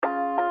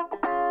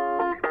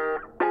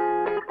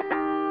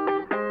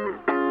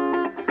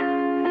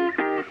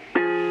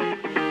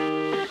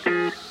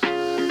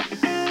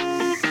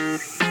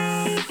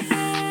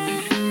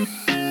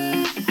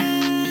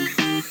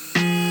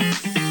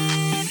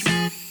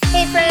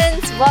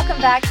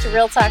Welcome back to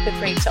Real Talk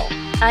with Rachel.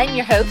 I'm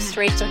your host,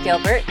 Rachel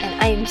Gilbert, and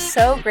I am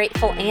so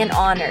grateful and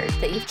honored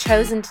that you've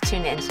chosen to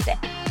tune in today.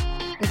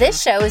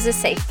 This show is a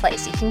safe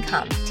place you can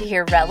come to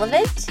hear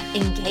relevant,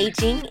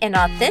 engaging, and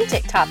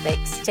authentic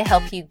topics to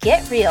help you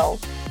get real,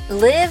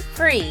 live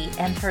free,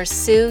 and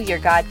pursue your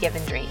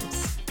God-given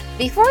dreams.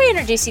 Before I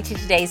introduce you to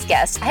today's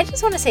guest, I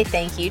just want to say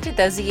thank you to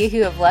those of you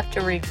who have left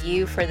a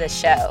review for the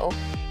show.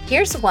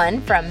 Here's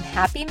one from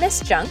Happy Miss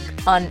Junk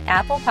on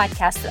Apple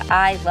Podcasts that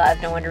I love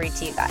and I want to read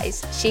to you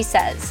guys. She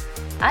says,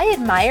 I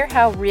admire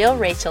how real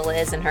Rachel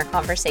is in her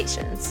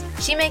conversations.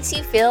 She makes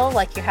you feel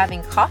like you're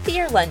having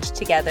coffee or lunch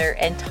together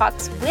and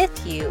talks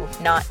with you,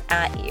 not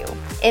at you.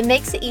 It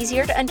makes it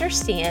easier to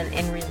understand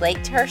and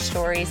relate to her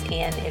stories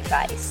and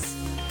advice.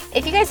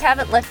 If you guys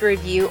haven't left a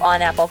review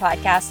on Apple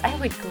Podcasts, I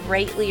would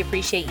greatly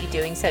appreciate you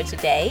doing so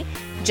today.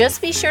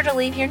 Just be sure to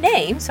leave your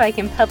name so I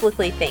can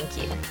publicly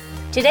thank you.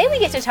 Today we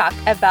get to talk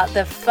about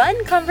the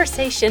fun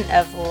conversation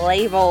of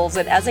labels,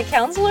 and as a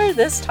counselor,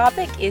 this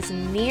topic is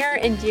near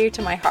and dear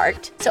to my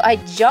heart, so I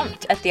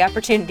jumped at the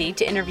opportunity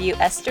to interview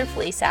Esther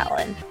Fleece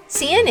Allen.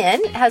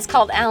 CNN has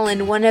called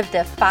Allen one of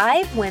the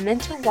 5 women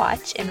to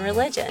watch in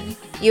religion.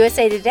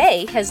 USA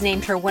Today has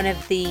named her one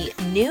of the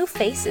new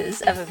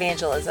faces of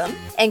evangelism,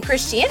 and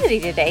Christianity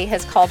Today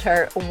has called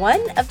her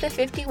one of the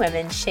 50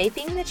 women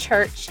shaping the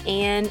church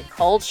and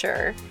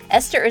culture.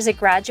 Esther is a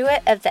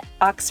graduate of the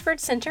Oxford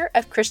Center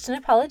of Christian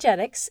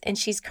Apologetics, and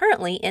she's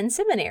currently in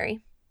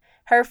seminary.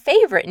 Her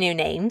favorite new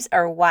names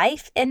are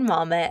wife and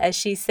mama, as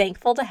she's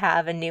thankful to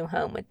have a new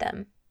home with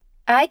them.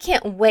 I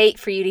can't wait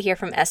for you to hear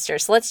from Esther,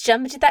 so let's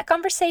jump into that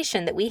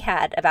conversation that we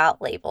had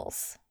about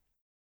labels.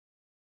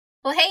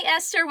 Well, hey,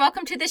 Esther,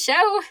 welcome to the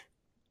show.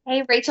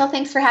 Hey, Rachel,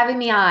 thanks for having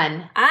me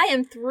on. I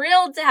am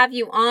thrilled to have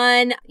you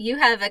on. You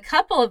have a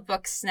couple of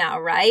books now,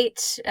 right?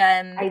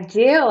 I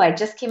do. I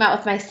just came out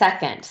with my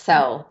second,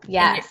 so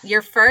yes.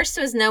 Your first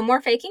was No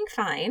More Faking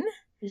Fine.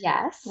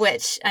 Yes.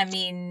 Which, I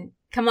mean,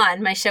 come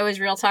on, my show is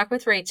Real Talk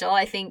with Rachel.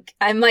 I think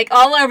I'm like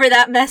all over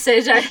that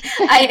message.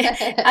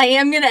 I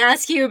am going to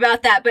ask you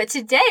about that. But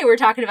today we're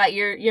talking about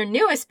your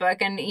newest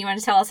book, and you want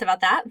to tell us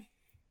about that?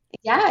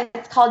 Yeah,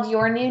 it's called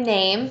Your New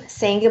Name,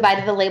 Saying Goodbye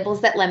to the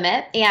Labels That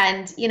Limit.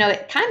 And,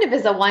 it kind of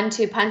is a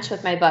 1-2 punch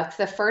with my books.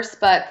 The first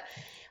book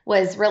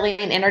was really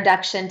an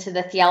introduction to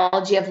the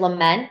theology of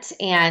lament.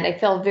 And I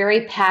feel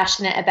very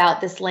passionate about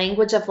this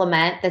language of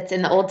lament that's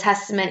in the Old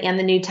Testament and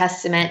the New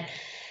Testament,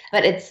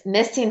 but it's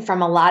missing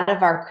from a lot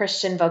of our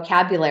Christian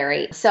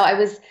vocabulary. So I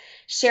was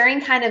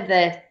sharing kind of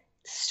the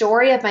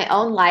story of my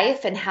own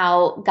life and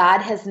how God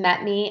has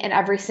met me in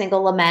every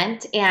single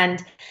lament.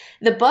 And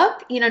the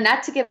book,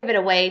 not to give it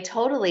away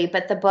totally,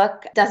 but the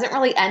book doesn't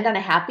really end on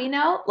a happy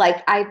note.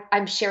 Like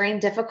I'm sharing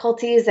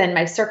difficulties and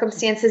my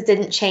circumstances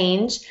didn't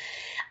change.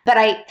 But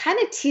I kind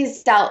of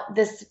teased out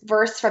this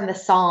verse from the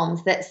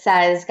Psalms that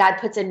says, God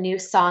puts a new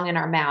song in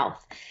our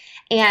mouth.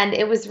 And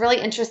it was really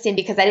interesting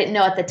because I didn't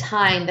know at the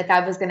time that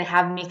God was going to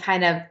have me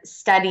kind of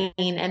studying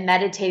and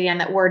meditating on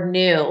that word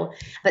new.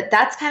 But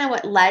that's kind of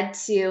what led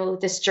to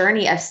this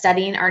journey of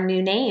studying our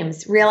new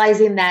names,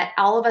 realizing that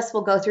all of us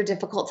will go through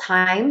difficult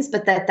times,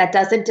 but that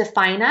doesn't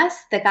define us,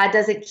 that God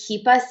doesn't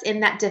keep us in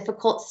that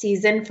difficult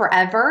season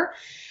forever,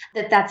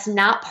 that's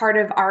not part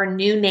of our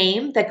new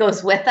name that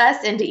goes with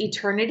us into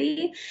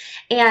eternity.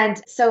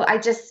 And so I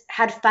just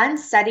had fun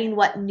studying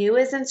what new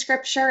is in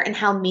Scripture and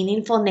how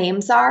meaningful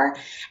names are.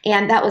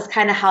 And that was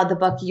kind of how the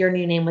book Your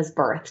New Name was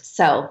birthed.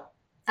 So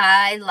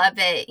I love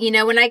it.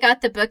 When I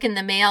got the book in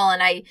the mail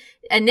and I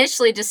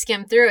initially just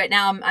skimmed through it,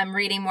 now I'm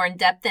reading more in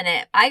depth in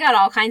it. I got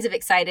all kinds of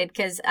excited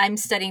because I'm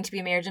studying to be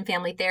a marriage and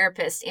family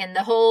therapist, and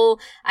the whole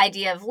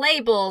idea of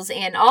labels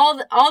and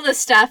all the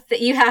stuff that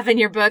you have in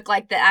your book,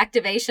 like the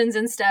activations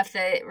and stuff,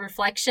 the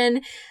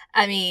reflection.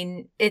 I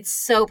mean, it's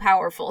so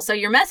powerful. So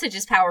your message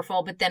is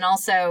powerful, but then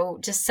also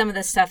just some of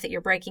the stuff that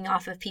you're breaking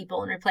off of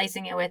people and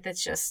replacing it with,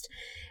 it's just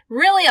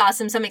really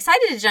awesome. So I'm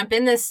excited to jump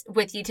in this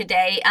with you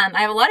today.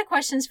 I have a lot of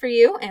questions for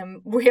you, and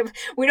we don't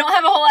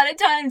have a whole lot of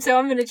time, so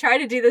I'm going to try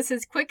to do this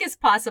as quick as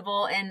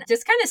possible and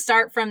just kind of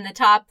start from the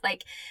top,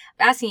 like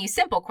asking you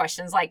simple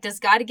questions like, does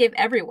God give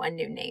everyone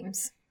new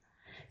names?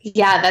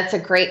 Yeah, that's a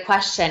great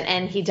question.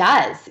 And he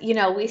does.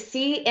 We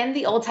see in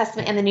the Old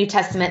Testament and the New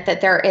Testament that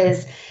there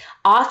is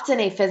often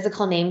a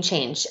physical name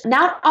change.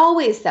 Not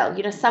always, though.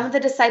 Some of the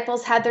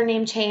disciples had their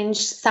name changed,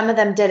 some of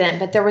them didn't,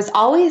 but there was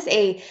always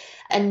a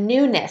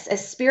newness, a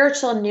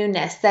spiritual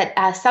newness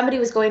that somebody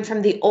was going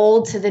from the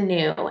old to the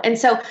new. And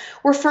so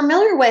we're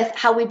familiar with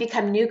how we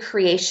become new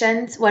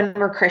creations when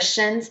we're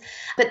Christians,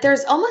 but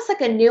there's almost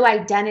like a new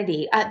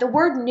identity. The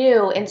word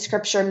new in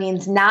Scripture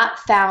means not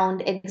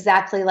found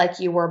exactly like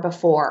you were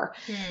before.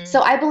 So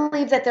I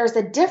believe that there's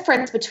a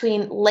difference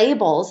between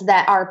labels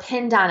that are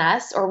pinned on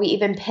us, or we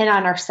even pin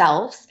on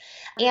ourselves,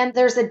 and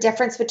there's a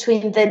difference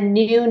between the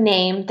new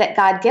name that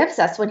God gives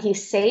us when he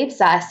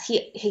saves us.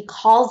 He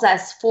calls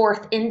us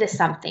forth into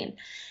something.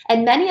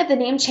 And many of the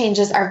name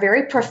changes are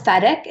very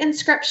prophetic in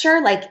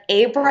scripture, like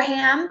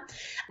Abraham.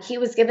 He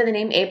was given the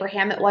name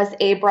Abraham. It was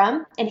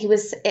Abram, and he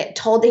was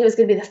told that he was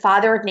going to be the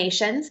father of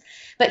nations.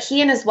 But he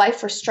and his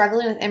wife were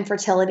struggling with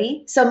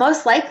infertility. So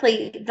most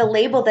likely the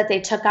label that they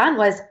took on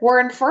was we're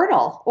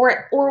infertile,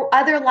 or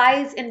other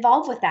lies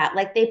involved with that.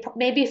 Like they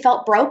maybe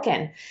felt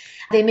broken.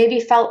 They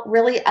maybe felt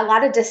really a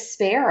lot of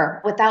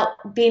despair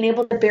without being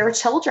able to bear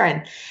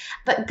children.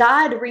 But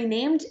God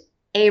renamed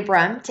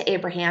Abram to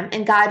Abraham,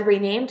 and God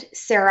renamed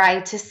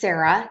Sarai to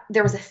Sarah.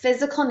 There was a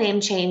physical name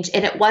change,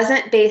 and it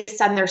wasn't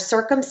based on their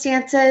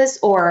circumstances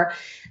or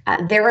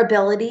their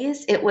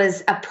abilities. It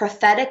was a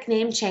prophetic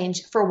name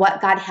change for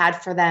what God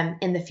had for them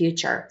in the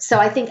future. So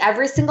I think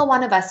every single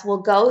one of us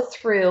will go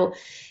through,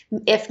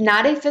 if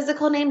not a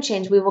physical name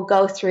change, we will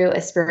go through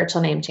a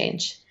spiritual name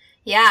change.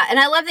 Yeah. And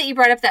I love that you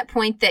brought up that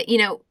point that,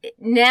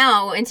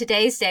 now in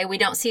today's day, we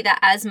don't see that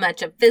as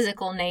much a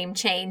physical name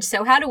change.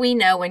 So how do we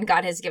know when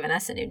God has given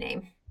us a new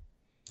name?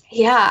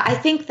 Yeah, I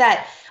think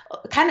that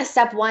kind of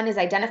step one is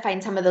identifying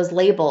some of those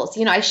labels.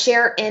 I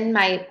share in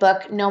my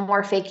book, No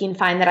More Faking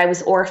Fine, that I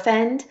was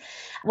orphaned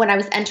when I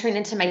was entering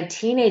into my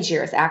teenage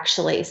years,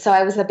 actually. So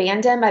I was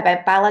abandoned by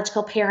my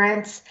biological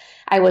parents.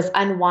 I was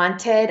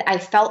unwanted. I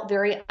felt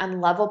very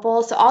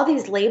unlovable. So all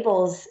these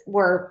labels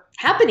were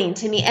happening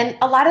to me, and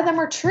a lot of them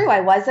were true. I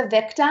was a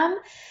victim,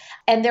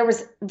 and there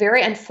was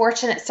very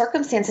unfortunate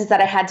circumstances that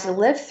I had to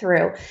live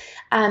through.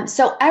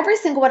 So every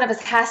single one of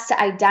us has to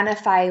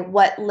identify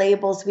what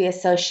labels we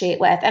associate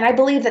with. And I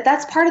believe that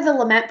that's part of the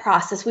lament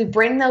process. We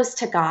bring those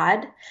to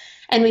God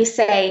and we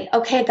say,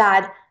 okay,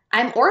 God,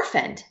 I'm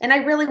orphaned. And I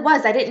really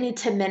was. I didn't need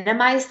to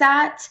minimize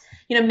that.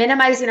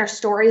 Minimizing our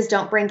stories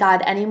don't bring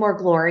God any more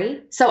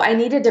glory. So I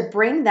needed to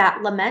bring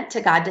that lament to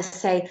God to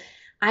say,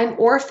 I'm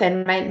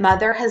orphaned. My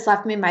mother has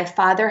left me. My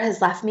father has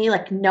left me.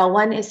 Like no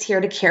one is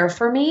here to care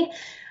for me.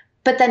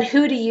 But then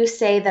who do you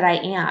say that I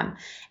am?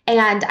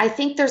 And I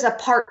think there's a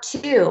part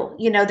two,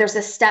 there's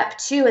a step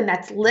two, and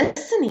that's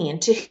listening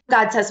to who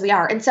God says we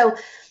are. And so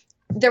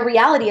the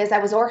reality is I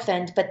was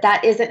orphaned, but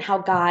that isn't how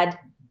God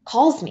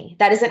calls me.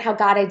 That isn't how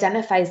God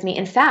identifies me.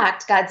 In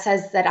fact, God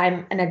says that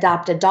I'm an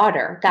adopted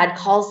daughter. God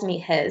calls me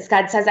his.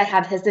 God says I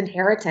have his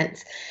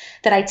inheritance,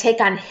 that I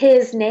take on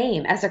his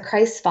name as a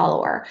Christ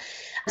follower.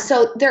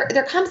 So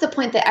there comes a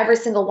point that every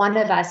single one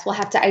of us will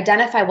have to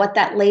identify what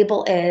that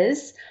label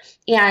is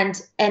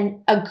and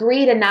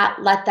agree to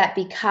not let that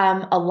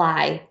become a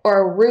lie or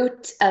a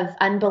root of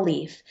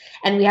unbelief.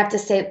 And we have to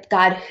say,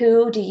 God,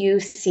 who do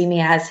you see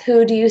me as?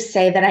 Who do you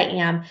say that I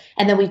am?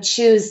 And then we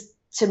choose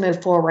to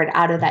move forward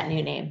out of that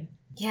new name.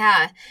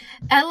 Yeah.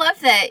 I love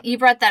that you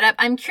brought that up.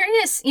 I'm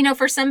curious,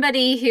 for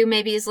somebody who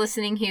maybe is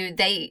listening, who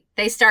they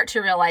start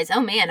to realize, oh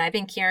man, I've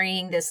been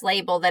carrying this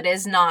label that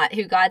is not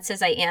who God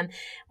says I am.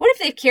 What if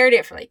they've carried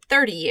it for like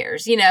 30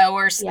 years,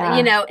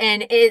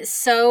 and it's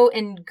so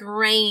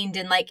ingrained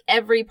in like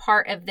every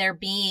part of their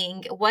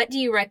being? What do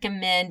you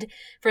recommend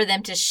for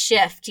them to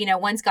shift,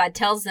 once God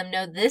tells them,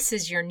 no, this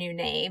is your new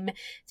name?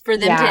 For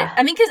them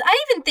because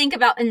I even think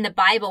about in the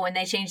Bible when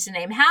they changed the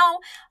name, how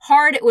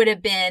hard it would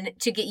have been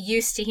to get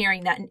used to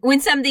hearing that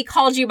when somebody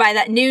called you by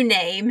that new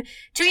name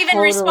to even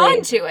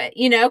respond to it,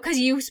 because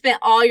you spent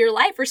all your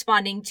life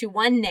responding to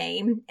one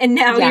name and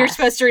now you're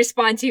supposed to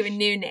respond to a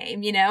new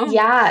name,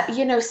 Yeah.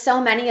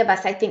 So many of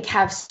us, I think,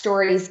 have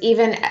stories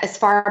even as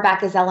far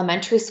back as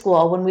elementary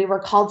school when we were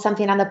called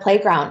something on the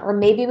playground, or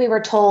maybe we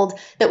were told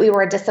that we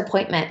were a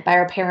disappointment by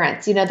our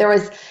parents. There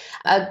was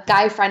a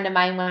guy friend of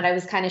mine when I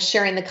was kind of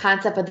sharing the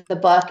concept of the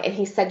book, and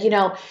he said,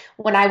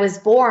 when I was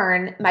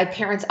born, my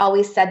parents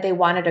always said they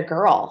wanted a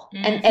girl.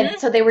 Mm-hmm. And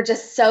so they were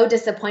just so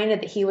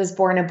disappointed that he was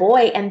born a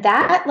boy. And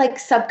that like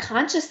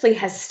subconsciously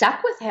has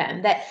stuck with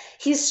him, that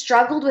he's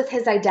struggled with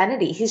his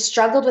identity. He's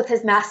struggled with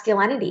his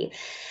masculinity.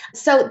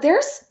 So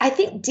there's, I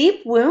think,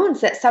 deep wounds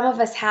that some of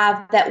us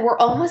have that we're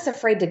almost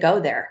afraid to go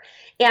there.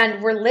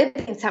 And we're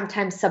living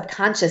sometimes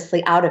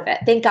subconsciously out of it.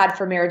 Thank God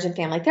for marriage and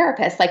family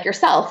therapists like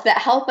yourself that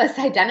help us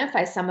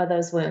identify some of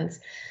those wounds.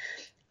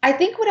 I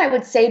think what I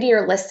would say to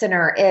your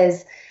listener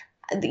is,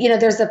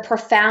 there's a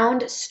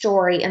profound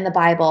story in the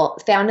Bible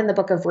found in the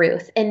book of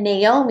Ruth. And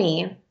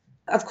Naomi,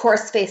 of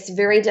course, faced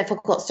very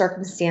difficult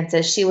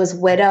circumstances. She was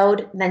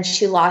widowed, then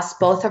she lost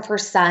both of her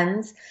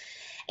sons.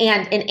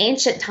 And in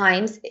ancient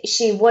times,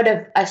 she would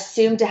have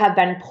assumed to have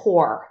been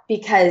poor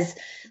because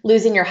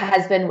losing your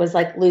husband was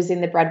like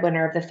losing the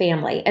breadwinner of the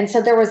family. And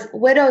so there was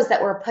widows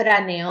that were put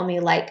on Naomi,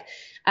 like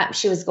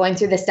she was going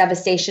through this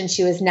devastation.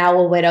 She was now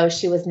a widow.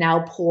 She was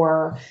now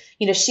poor.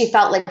 She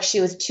felt like she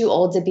was too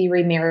old to be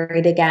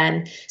remarried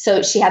again.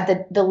 So she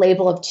had the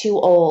label of too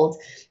old.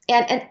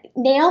 And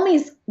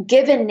Naomi's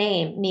given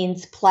name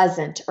means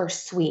pleasant or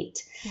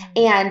sweet. Mm-hmm.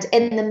 And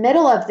in the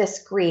middle of this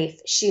grief,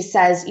 she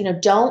says,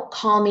 don't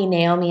call me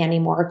Naomi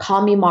anymore.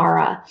 Call me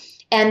Mara.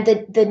 And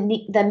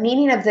the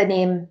meaning of the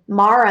name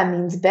Mara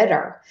means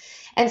bitter.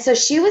 And so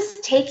she was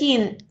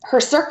taking her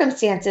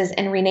circumstances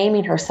and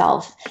renaming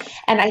herself.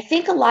 And I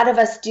think a lot of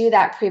us do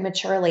that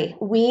prematurely.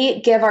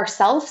 We give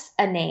ourselves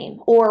a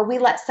name, or we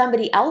let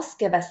somebody else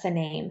give us a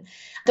name.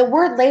 The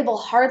word label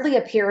hardly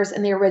appears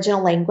in the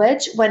original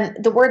language. When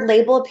the word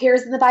label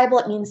appears in the Bible,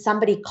 it means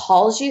somebody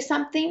calls you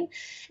something.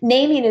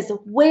 Naming is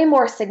way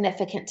more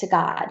significant to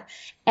God.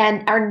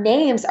 And our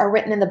names are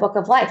written in the book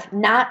of life,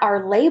 not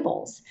our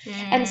labels.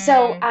 And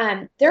so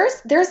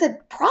there's a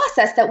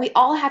process that we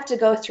all have to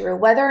go through,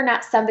 whether or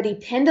not somebody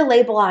pinned a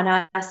label on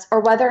us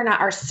or whether or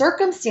not our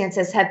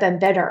circumstances have been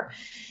bitter.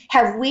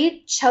 Have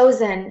we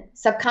chosen,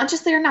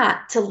 subconsciously or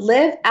not, to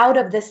live out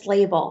of this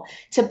label,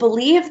 to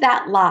believe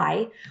that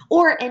lie?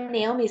 Or in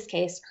Naomi's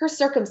case, her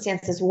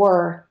circumstances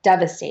were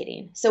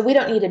devastating. So we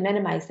don't need to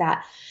minimize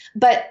that.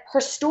 But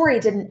her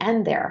story didn't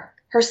end there.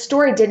 Her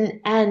story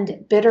didn't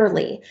end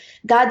bitterly.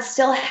 God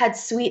still had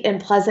sweet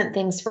and pleasant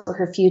things for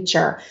her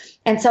future.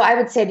 And so I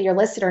would say to your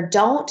listener,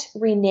 don't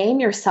rename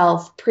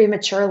yourself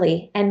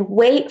prematurely and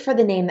wait for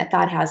the name that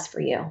God has for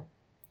you.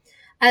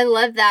 I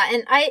love that.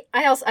 And I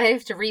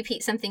have to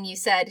repeat something you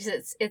said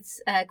because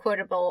it's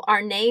quotable.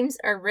 Our names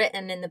are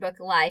written in the book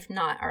of life,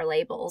 not our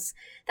labels.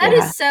 That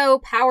is so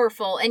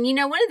powerful. And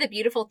one of the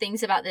beautiful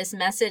things about this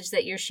message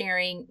that you're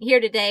sharing here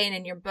today and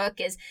in your book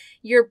is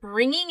you're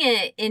bringing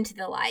it into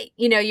the light.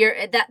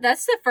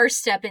 That's the first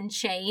step in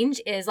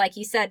change is, like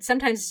you said,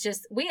 sometimes it's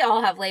just, we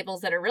all have labels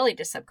that are really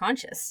just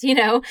subconscious.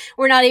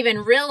 We're not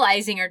even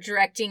realizing or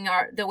directing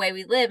the way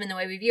we live and the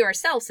way we view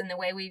ourselves and the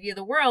way we view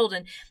the world.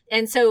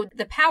 And so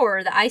the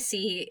power that I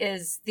see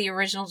is the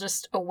original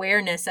just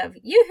awareness of,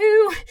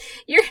 yoo-hoo,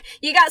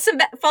 you got some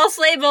false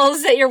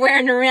labels that you're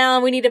wearing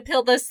around. We need to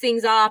peel those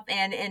things off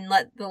and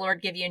let the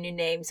Lord give you a new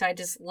name. So I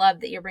just love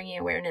that you're bringing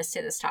awareness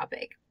to this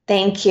topic.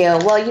 Thank you.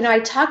 Well, I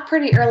talked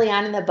pretty early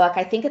on in the book,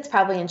 I think it's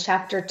probably in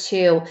chapter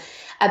 2,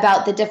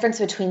 about the difference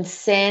between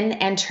sin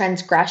and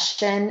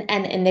transgression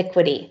and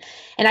iniquity.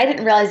 And I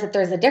didn't realize that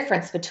there's a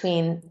difference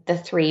between the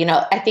three.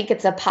 I think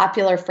it's a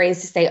popular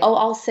phrase to say, oh,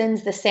 all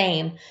sin's the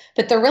same.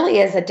 But there really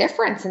is a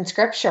difference in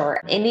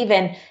Scripture, and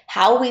even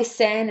how we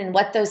sin and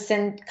what those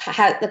sin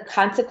the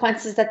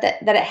consequences that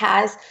it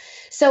has.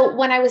 So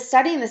when I was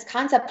studying this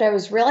concept, I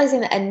was realizing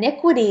that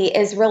iniquity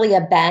is really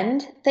a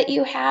bend that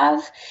you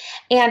have.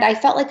 And I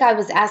felt like God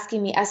was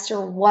asking me,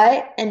 Esther,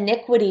 what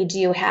iniquity do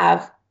you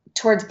have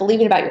towards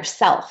believing about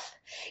yourself?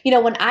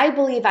 When I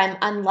believe I'm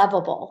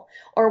unlovable,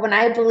 or when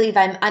I believe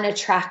I'm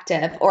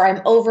unattractive or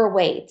I'm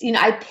overweight,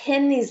 I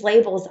pin these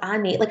labels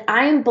on me. Like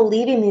I'm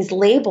believing these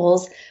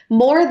labels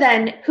more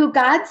than who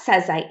God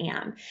says I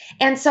am.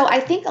 And so I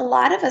think a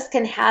lot of us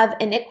can have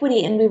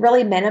iniquity and we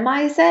really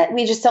minimize it.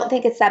 We just don't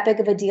think it's that big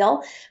of a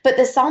deal. But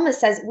the psalmist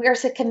says we are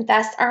to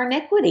confess our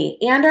iniquity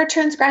and our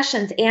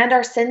transgressions and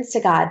our sins to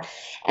God.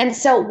 And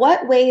so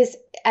what ways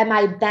am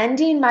I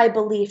bending my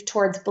belief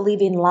towards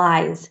believing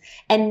lies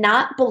and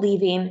not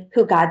believing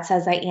who God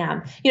says I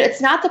am?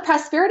 It's not the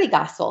prosperity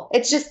gospel.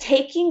 It's just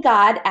taking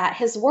God at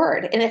his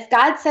word. And if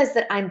God says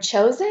that I'm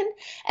chosen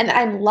and that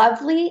I'm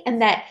lovely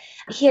and that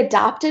he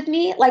adopted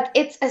me, like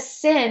it's a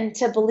sin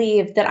to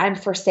believe that I'm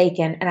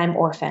forsaken and I'm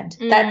orphaned.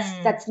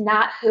 That's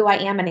not who I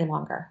am any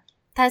longer.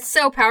 That's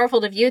so powerful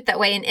to view it that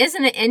way. And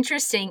isn't it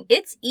interesting?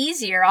 It's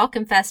easier, I'll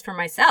confess for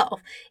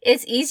myself,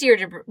 it's easier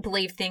to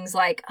believe things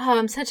like, oh,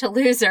 I'm such a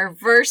loser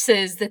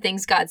versus the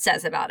things God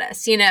says about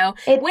us. We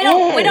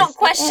don't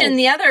question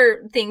the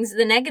other things,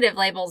 the negative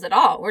labels at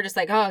all. We're just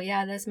like, oh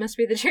yeah, this must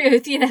be the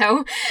truth,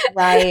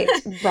 Right.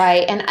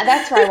 And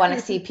that's where I want to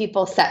see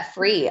people set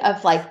free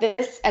of like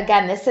this.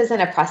 Again, this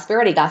isn't a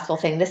prosperity gospel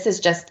thing. This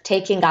is just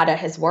taking God at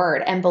his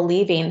word and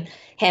believing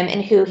him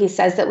and who he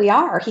says that we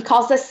are. He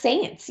calls us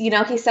saints. He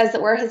says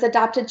that we're his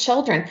adopted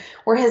children.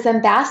 We're his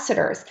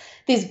ambassadors.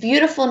 These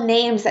beautiful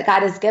names that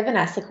God has given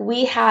us. Like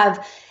we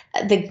have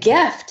the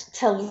gift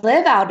to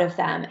live out of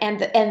them.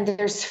 And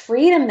there's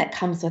freedom that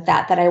comes with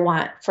that I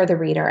want for the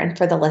reader and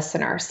for the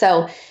listener.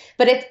 So,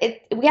 but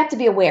we have to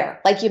be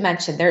aware, like you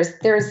mentioned,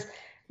 there's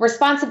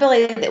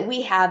responsibility that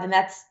we have, and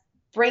that's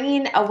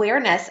bringing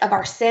awareness of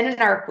our sin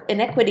and our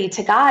iniquity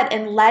to God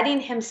and letting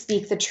him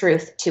speak the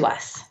truth to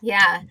us.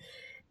 Yeah.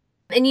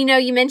 And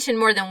you mentioned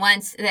more than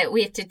once that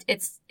we have to,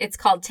 it's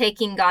called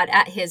taking God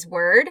at his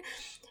word.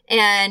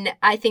 And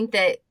I think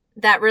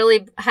that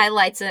really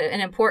highlights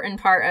an important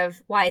part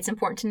of why it's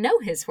important to know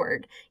his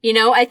word.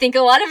 I think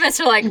a lot of us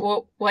are like,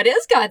 well, what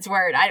is God's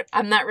word?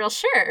 I'm not real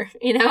sure.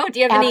 Do you have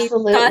any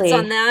thoughts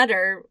on that?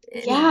 Or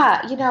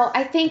Yeah,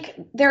 I think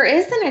there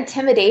is an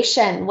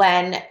intimidation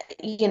when,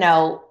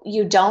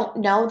 you don't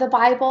know the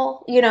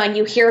Bible, and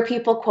you hear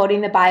people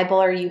quoting the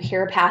Bible, or you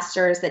hear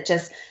pastors that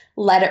just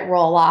let it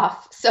roll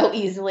off so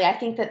easily. I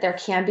think that there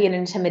can be an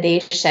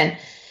intimidation.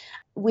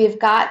 We've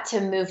got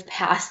to move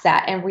past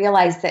that and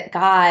realize that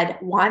God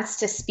wants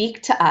to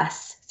speak to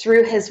us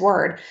through his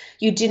word.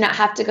 You do not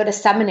have to go to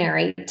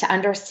seminary to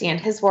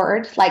understand his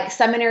word. Like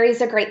seminary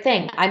is a great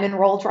thing. I'm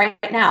enrolled right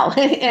now.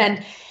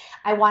 And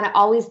I want to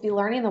always be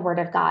learning the word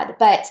of God.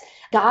 But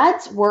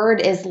God's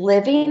word is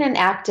living and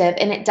active,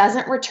 and it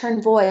doesn't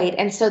return void.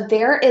 And so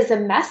there is a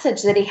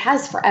message that he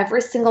has for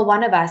every single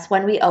one of us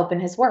when we open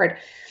his word.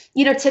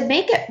 To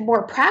make it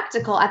more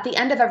practical, at the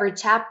end of every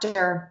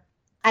chapter,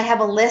 I have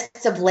a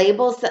list of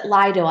labels that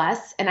lie to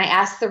us. And I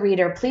ask the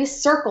reader, please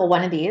circle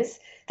one of these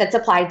that's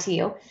applied to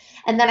you.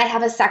 And then I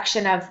have a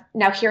section of,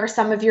 now here are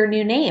some of your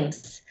new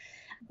names.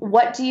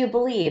 What do you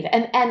believe?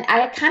 And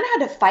I kind of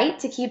had to fight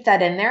to keep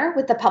that in there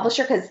with the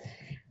publisher because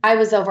I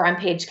was over on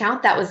page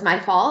count. That was my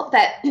fault.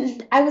 But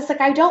I was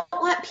like, I don't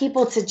want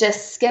people to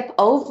just skip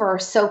over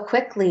so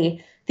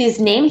quickly these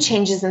name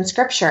changes in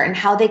scripture and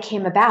how they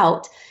came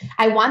about.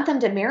 I want them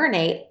to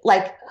marinate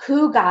like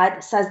who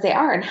God says they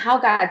are and how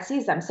God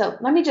sees them. So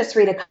let me just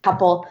read a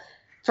couple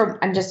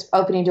I'm just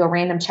opening to a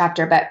random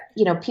chapter, but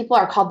people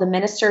are called the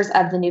ministers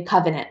of the new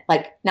covenant,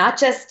 like not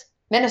just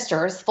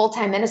ministers,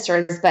 full-time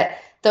ministers, but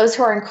those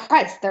who are in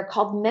Christ. They're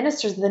called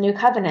ministers of the new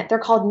covenant. They're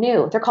called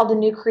new. They're called a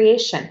new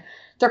creation.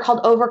 They're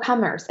called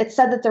overcomers. It's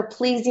said that they're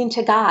pleasing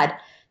to God.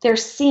 They're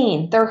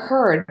seen, they're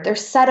heard, they're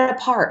set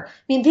apart. I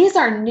mean, these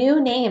are new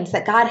names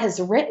that God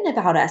has written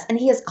about us, and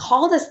he has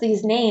called us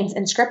these names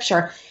in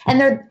scripture, and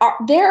they're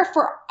there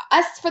for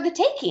us for the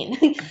taking.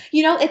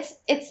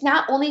 It's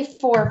not only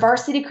for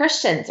varsity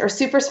Christians or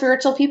super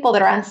spiritual people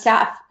that are on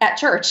staff at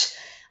church.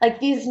 Like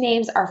these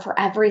names are for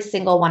every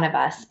single one of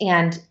us,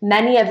 and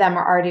many of them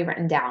are already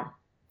written down.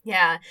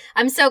 Yeah,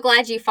 I'm so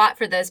glad you fought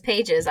for those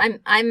pages.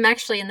 I'm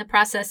actually in the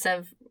process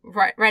of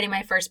writing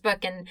my first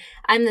book, and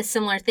I'm the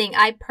similar thing.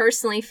 I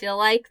personally feel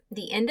like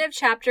the end of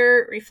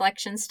chapter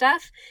reflection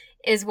stuff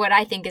is what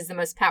I think is the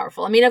most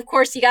powerful. I mean, of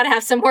course, you got to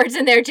have some words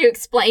in there to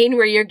explain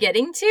where you're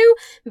getting to,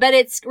 but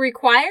it's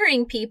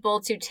requiring people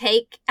to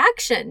take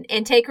action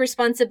and take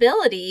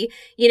responsibility,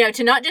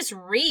 to not just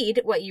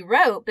read what you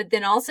wrote, but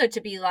then also to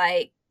be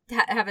like,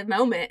 have a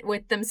moment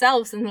with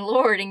themselves and the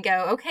Lord and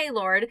go, okay,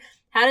 Lord,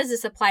 how does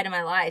this apply to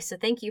my life? So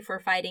thank you for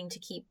fighting to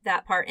keep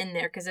that part in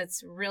there because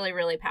it's really,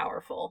 really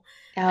powerful.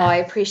 Oh, I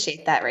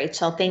appreciate that,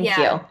 Rachel. Thank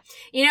you.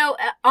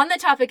 On the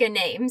topic of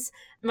names,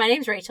 my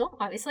name's Rachel,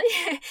 obviously,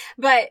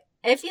 but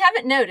if you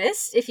haven't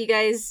noticed, if you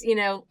guys,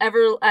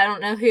 ever, I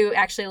don't know who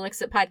actually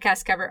looks at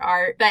podcast cover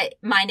art, but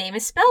my name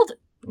is spelled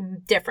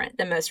different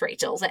than most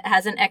Rachel's. It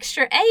has an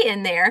extra A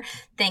in there.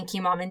 Thank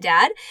you, Mom and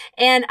Dad.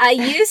 And I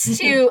used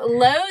to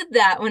loathe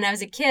that when I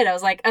was a kid. I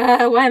was like,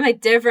 why am I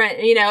different?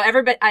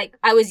 Everybody,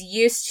 I was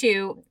used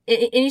to,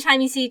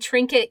 anytime you see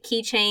trinket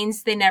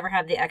keychains, they never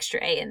have the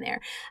extra A in there.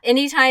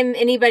 Anytime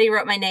anybody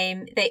wrote my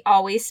name, they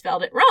always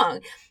spelled it wrong.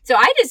 So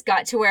I just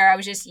got to where I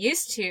was just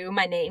used to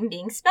my name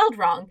being spelled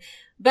wrong.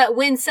 But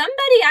when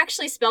somebody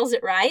actually spells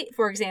it right,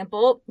 for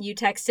example, you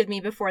texted me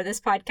before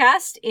this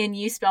podcast and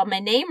you spelled my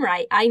name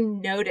right, I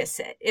notice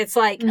it. It's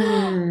like,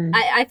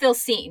 I feel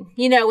seen,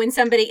 when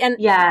somebody, and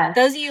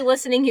those of you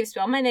listening who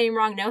spelled my name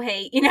wrong, no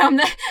hate, I'm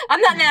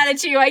not mad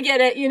at you. I get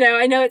it.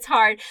 I know it's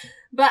hard,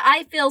 but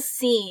I feel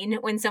seen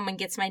when someone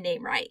gets my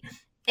name right.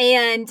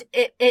 And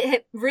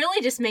it really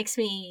just makes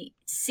me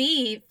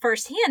see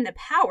firsthand the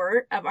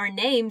power of our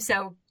name.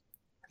 So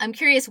I'm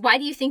curious, why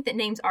do you think that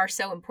names are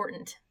so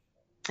important?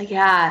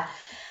 Yeah,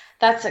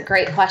 that's a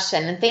great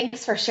question. And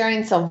thanks for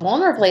sharing so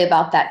vulnerably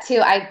about that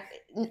too.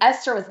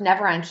 Esther was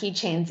never on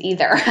keychains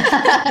either.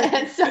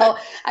 And so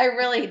I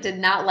really did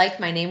not like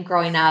my name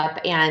growing up.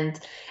 And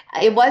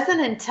it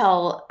wasn't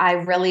until I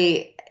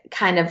really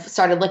kind of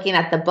started looking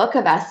at the book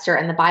of Esther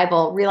in the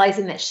Bible,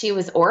 realizing that she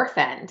was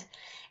orphaned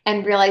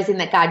and realizing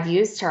that God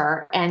used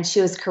her and she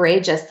was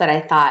courageous, that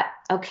I thought,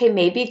 okay,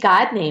 maybe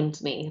God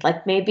named me.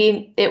 Like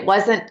maybe it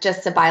wasn't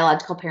just a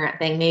biological parent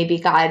thing. Maybe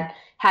God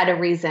had a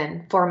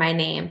reason for my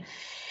name.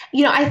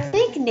 I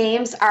think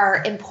names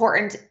are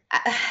important.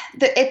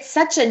 It's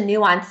such a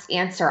nuanced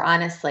answer,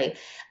 honestly.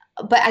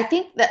 But I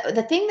think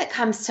the thing that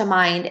comes to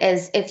mind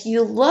is if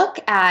you look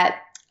at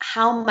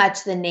how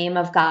much the name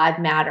of God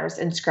matters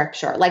in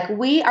scripture, like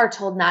we are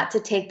told not to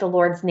take the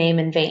Lord's name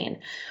in vain.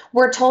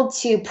 We're told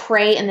to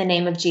pray in the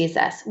name of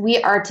Jesus.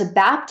 We are to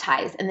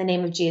baptize in the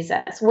name of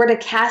Jesus. We're to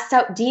cast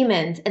out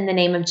demons in the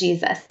name of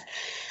Jesus.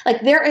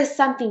 Like there is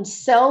something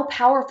so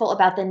powerful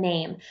about the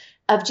name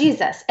of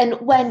Jesus. And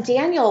when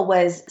Daniel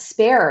was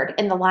spared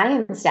in the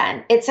lion's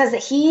den, it says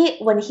that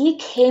when he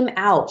came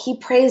out, he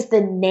praised the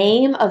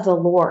name of the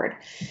Lord.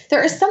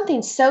 There is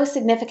something so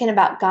significant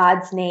about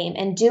God's name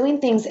and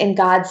doing things in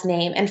God's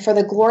name and for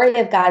the glory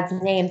of God's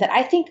name that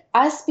I think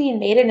us being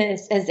made in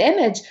his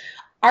image,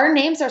 our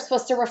names are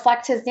supposed to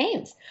reflect his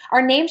names.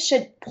 Our names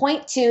should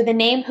point to the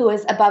name who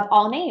is above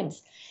all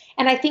names.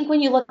 And I think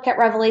when you look at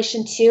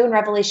Revelation 2 and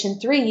Revelation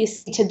 3, you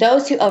see to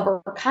those who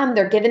overcome,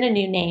 they're given a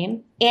new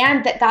name,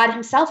 and that God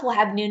himself will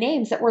have new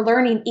names that we're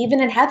learning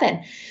even in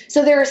heaven.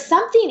 So there is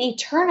something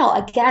eternal,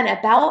 again,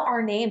 about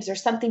our names.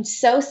 There's something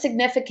so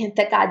significant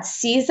that God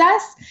sees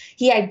us.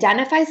 He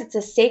identifies. It's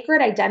a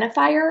sacred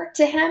identifier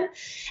to him.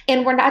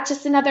 And we're not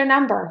just another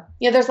number.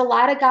 There's a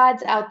lot of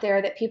gods out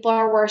there that people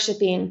are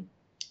worshiping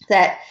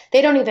that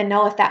they don't even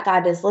know if that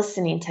God is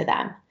listening to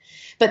them.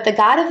 But the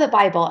God of the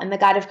Bible and the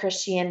God of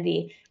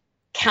Christianity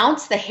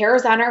counts the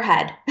hairs on our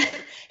head.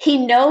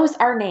 He knows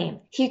our name.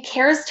 He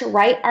cares to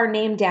write our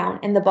name down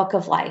in the book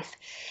of life.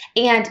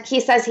 And he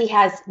says he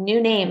has new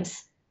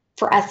names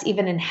for us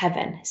even in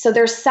heaven. So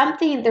there's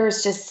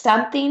just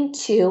something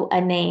to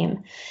a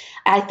name.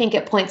 I think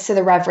it points to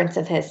the reverence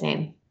of his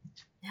name.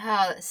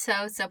 Oh,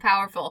 so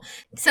powerful.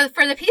 So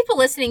for the people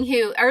listening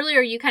who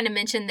earlier you kind of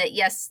mentioned that,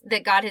 yes,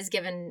 that God has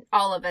given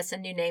all of us a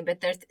new name,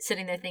 but they're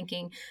sitting there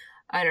thinking,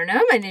 I don't know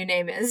what my new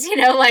name is,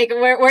 like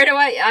where do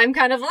I'm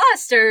kind of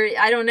lost, or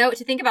I don't know what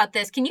to think about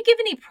this. Can you give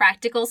any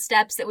practical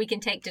steps that we can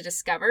take to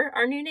discover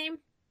our new name?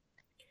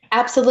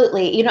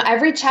 Absolutely.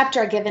 Every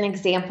chapter I give an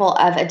example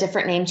of a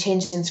different name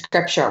change in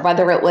scripture,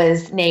 whether it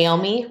was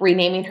Naomi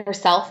renaming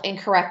herself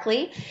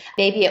incorrectly.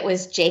 Maybe it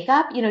was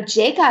Jacob.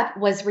 Jacob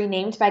was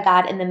renamed by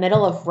God in the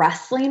middle of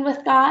wrestling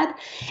with God.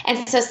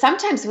 And so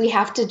sometimes we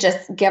have to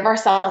just give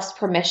ourselves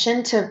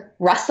permission to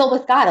wrestle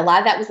with God. A lot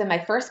of that was in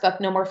my first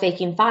book, No More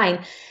Faking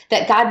Fine,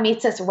 that God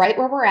meets us right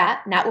where we're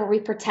at, not where we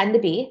pretend to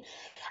be.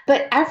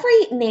 But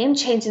every name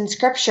change in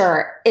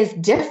scripture is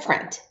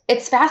different.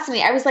 It's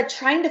fascinating. I was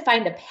trying to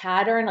find a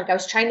pattern. I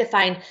was trying to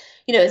find,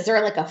 is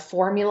there a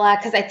formula?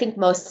 Because I think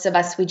most of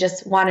us, we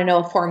just want to know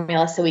a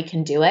formula so we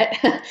can do it.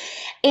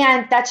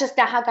 And that's just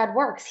not how God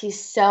works. He's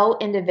so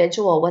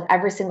individual with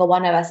every single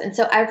one of us. And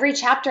so every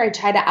chapter I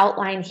try to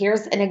outline,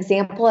 here's an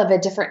example of a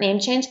different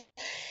name change.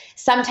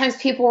 Sometimes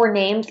people were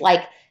named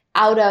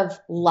out of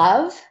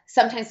love.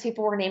 Sometimes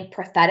people were named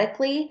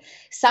prophetically.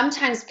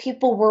 Sometimes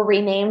people were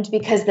renamed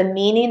because the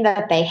meaning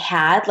that they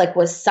had,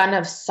 was son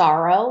of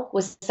sorrow,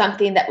 was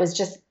something that was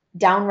just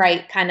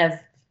downright kind of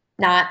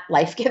not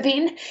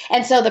life-giving.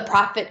 And so the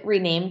prophet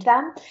renamed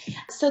them.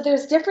 So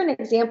there's different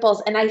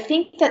examples. And I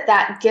think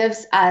that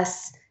gives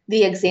us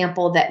the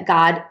example that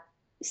God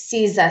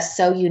sees us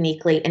so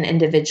uniquely and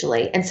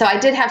individually. And so I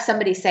did have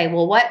somebody say,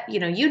 well, what,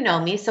 you know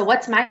me, so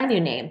what's my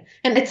new name?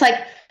 And it's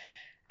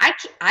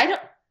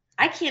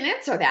I can't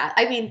answer that.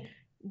 I mean,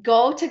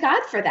 go to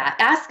God for that.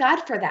 Ask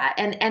God for that.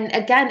 And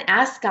again,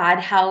 ask God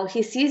how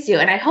he sees you.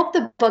 And I hope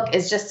the book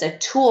is just a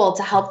tool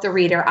to help the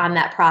reader on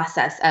that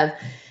process of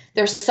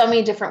there's so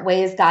many different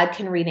ways God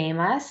can rename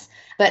us,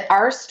 but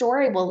our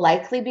story will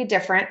likely be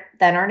different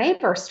than our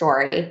neighbor's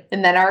story,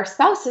 and then our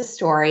spouse's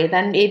story,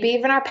 then maybe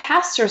even our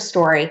pastor's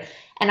story.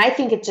 And I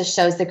think it just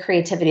shows the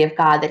creativity of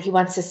God that he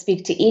wants to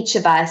speak to each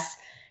of us,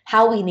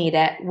 how we need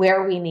it,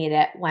 where we need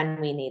it,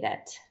 when we need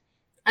it.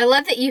 I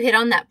love that you hit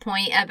on that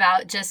point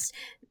about just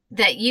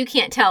that you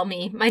can't tell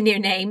me my new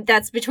name.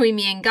 That's between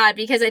me and God,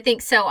 because I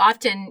think so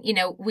often,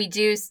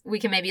 we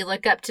can maybe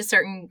look up to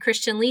certain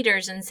Christian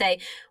leaders and say,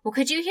 well,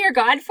 could you hear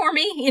God for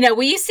me?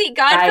 Will you seek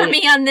God for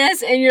me on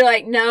this? And you're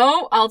like,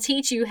 no, I'll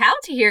teach you how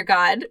to hear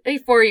God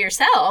for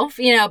yourself,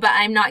 but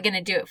I'm not going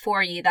to do it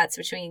for you. That's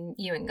between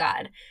you and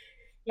God.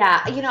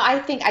 Yeah, I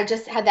think I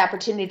just had the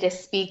opportunity to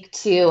speak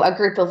to a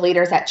group of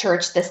leaders at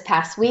church this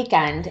past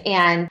weekend.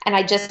 And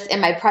I just,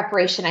 in my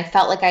preparation, I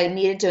felt like I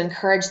needed to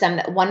encourage them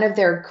that one of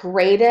their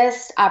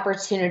greatest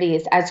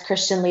opportunities as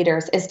Christian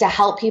leaders is to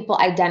help people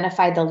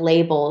identify the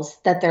labels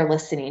that they're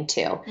listening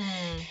to.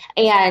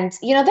 And,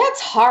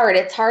 that's hard.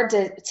 It's hard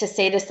to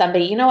say to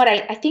somebody, you know what,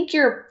 I think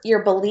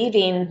you're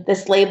believing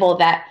this label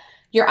that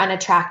you're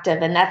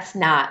unattractive, and that's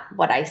not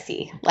what I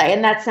see.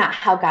 And that's not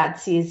how God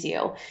sees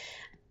you.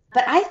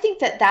 But I think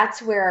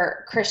that's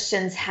where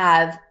Christians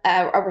have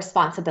a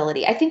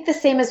responsibility. I think the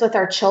same is with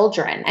our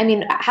children. I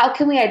mean, how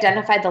can we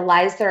identify the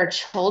lies that our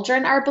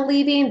children are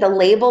believing, the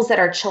labels that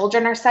our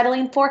children are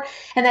settling for?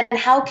 And then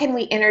how can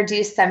we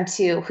introduce them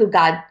to who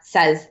God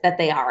says that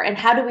they are? And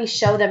how do we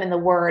show them in the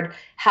Word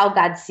how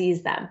God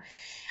sees them?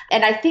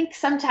 And I think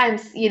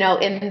sometimes,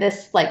 in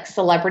this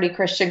celebrity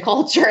Christian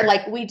culture,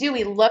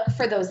 we look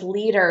for those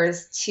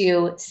leaders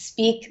to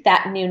speak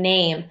that new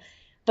name.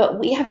 But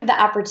we have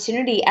the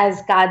opportunity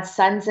as God's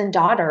sons and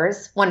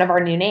daughters, one of our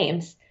new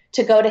names,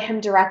 to go to him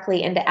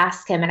directly and to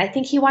ask him. And I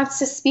think he wants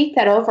to speak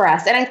that over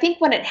us. And I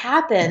think when it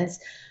happens,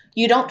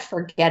 you don't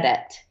forget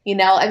it.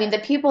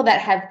 The people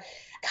that have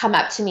come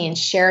up to me and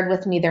shared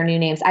with me their new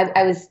names.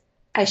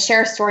 I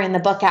share a story in the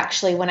book,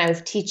 actually, when I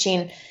was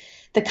teaching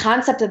the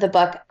concept of the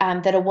book,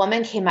 that a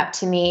woman came up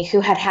to me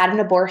who had had an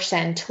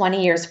abortion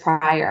 20 years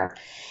prior.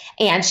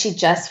 And she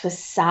just was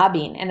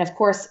sobbing. And of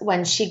course,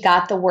 when she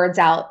got the words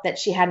out that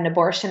she had an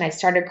abortion, I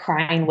started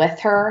crying with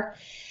her.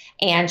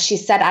 And she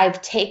said,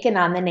 I've taken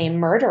on the name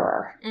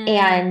murderer.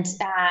 And,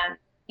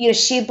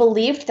 she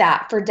believed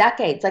that for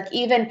decades.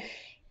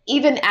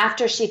 Even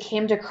after she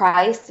came to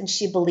Christ and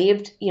she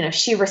believed,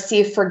 she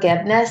received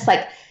forgiveness,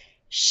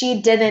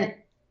 she didn't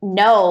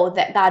know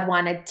that God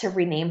wanted to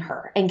rename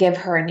her and give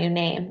her a new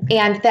name.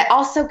 And that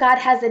also God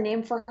has a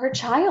name for her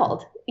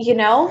child,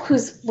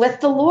 who's with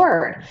the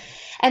Lord.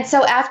 And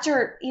so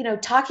after,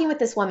 talking with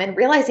this woman,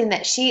 realizing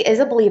that she is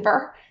a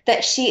believer,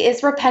 that she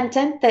is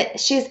repentant, that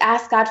she's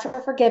asked God for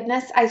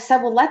forgiveness, I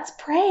said, well, let's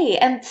pray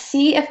and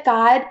see if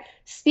God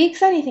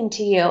speaks anything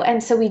to you.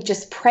 And so we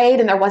just prayed,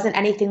 and there wasn't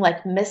anything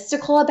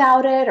mystical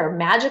about it or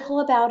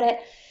magical about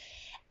it.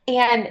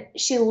 And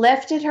she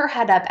lifted her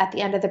head up at the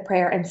end of the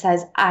prayer and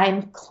says,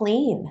 I'm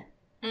clean.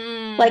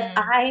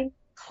 I'm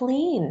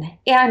clean.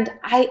 And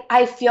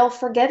I feel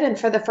forgiven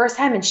for the first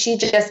time. And she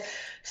just,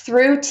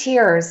 through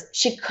tears,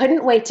 she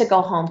couldn't wait to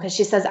go home because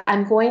she says,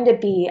 I'm going to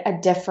be a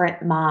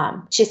different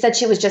mom. She said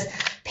she was just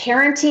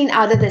parenting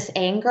out of this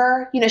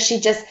anger. She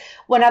just,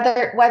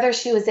 whether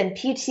she was in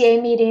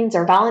PTA meetings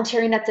or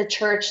volunteering at the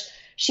church,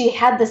 she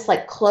had this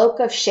like cloak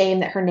of shame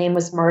that her name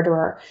was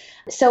murderer.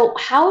 So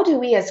how do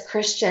we as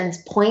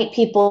Christians point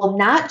people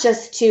not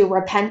just to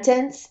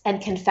repentance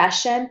and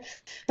confession,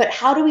 but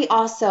how do we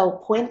also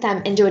point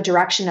them into a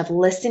direction of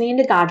listening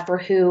to God for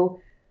who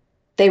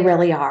they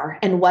really are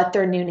and what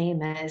their new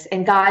name is?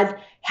 And God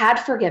had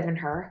forgiven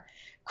her.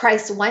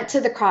 Christ went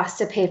to the cross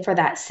to pay for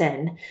that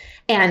sin.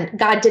 And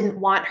God didn't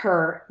want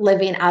her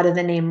living out of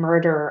the name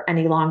murderer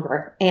any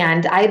longer.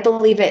 And I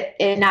believe it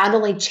not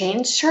only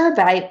changed her,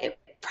 but it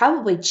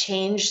probably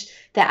changed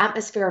the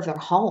atmosphere of their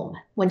home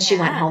when she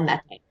went home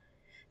that day.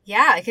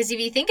 Yeah, because if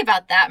you think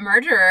about that,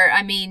 murderer,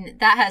 I mean,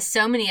 that has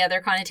so many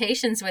other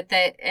connotations with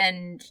it,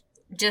 and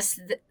just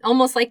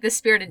almost like the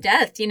spirit of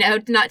death,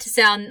 not to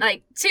sound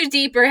like too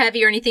deep or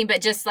heavy or anything, but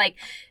just like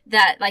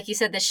that, like you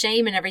said, the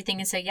shame and everything.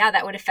 And so, yeah,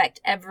 that would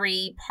affect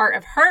every part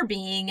of her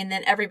being and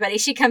then everybody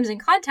she comes in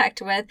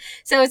contact with.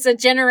 So it's a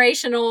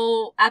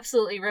generational,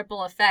 absolutely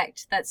ripple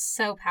effect. That's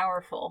so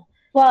powerful.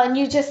 Well, and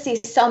you just see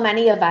so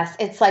many of us,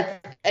 it's like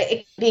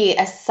it could be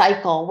a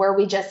cycle where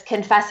we just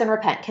confess and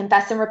repent,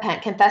 confess and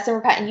repent, confess and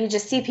repent. And you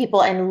just see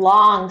people in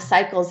long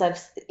cycles of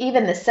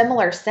even the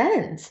similar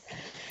sins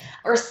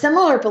or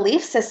similar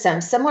belief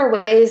systems,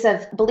 similar ways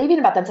of believing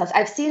about themselves.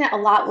 I've seen it a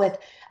lot with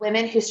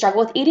women who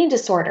struggle with eating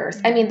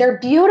disorders. I mean, they're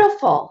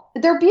beautiful.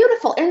 They're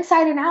beautiful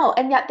inside and out.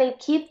 And yet they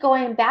keep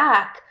going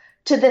back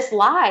to this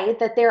lie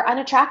that they're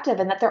unattractive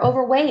and that they're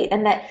overweight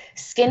and that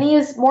skinny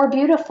is more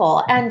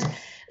beautiful. And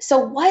so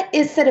what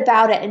is it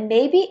about it? And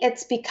maybe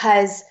it's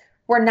because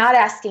we're not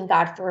asking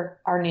God for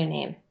our new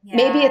name. Yeah.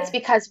 Maybe it's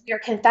because we are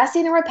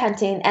confessing and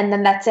repenting, and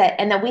then that's it.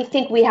 And then we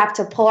think we have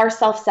to pull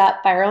ourselves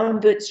up by our own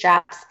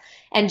bootstraps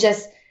and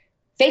just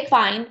fake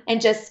fine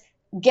and just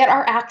get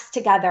our acts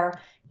together.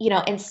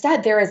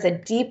 Instead, there is a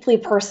deeply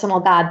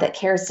personal God that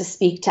cares to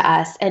speak to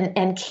us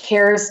and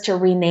cares to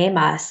rename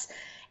us.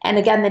 And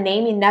again, the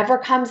naming never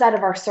comes out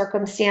of our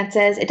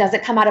circumstances. It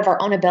doesn't come out of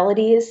our own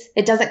abilities.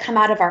 It doesn't come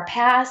out of our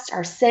past,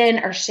 our sin,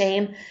 our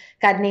shame.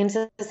 God names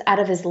us out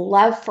of his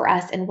love for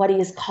us and what he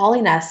is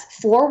calling us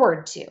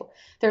forward to.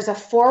 There's a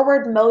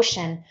forward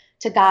motion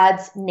to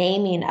God's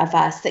naming of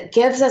us that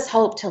gives us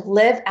hope to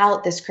live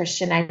out this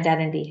Christian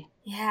identity.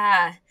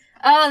 Yeah.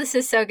 Oh, this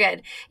is so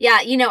good. Yeah,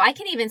 I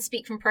can even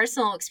speak from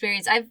personal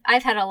experience.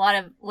 I've had a lot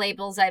of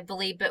labels, I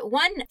believe, but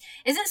one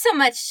isn't so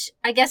much,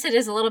 I guess it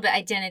is a little bit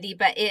identity,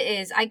 but it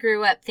is, I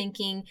grew up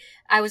thinking,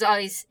 I was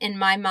always in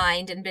my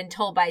mind and been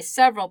told by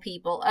several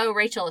people, oh,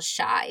 Rachel is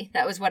shy.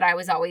 That was what I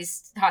was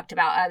always talked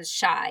about. I was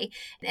shy.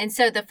 And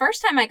so the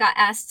first time I got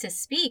asked to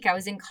speak, I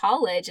was in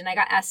college and I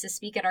got asked to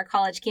speak at our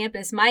college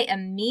campus. My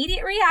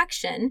immediate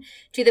reaction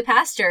to the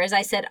pastor is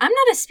I said, I'm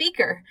not a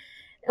speaker.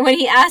 When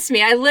he asked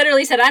me, I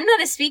literally said, I'm not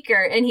a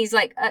speaker. And he's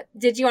like,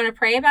 did you want to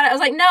pray about it? I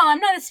was like, no, I'm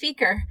not a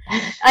speaker.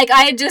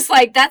 I just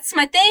that's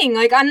my thing.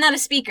 I'm not a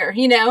speaker,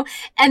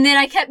 And then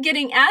I kept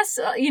getting asked,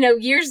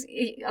 years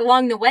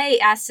along the way,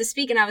 asked to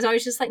speak. And I was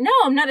always just like, no,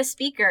 I'm not a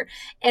speaker.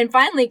 And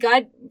finally,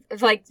 God,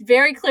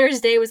 very clear as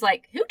day was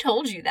like, who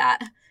told you that?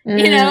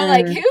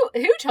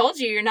 Who told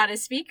you you're not a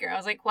speaker? I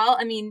was like, well,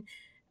 I mean,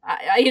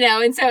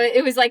 and so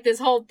it was like this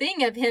whole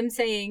thing of him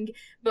saying,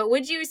 but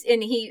would you,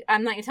 and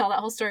I'm not going to tell that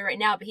whole story right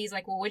now, but he's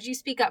like, well, would you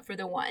speak up for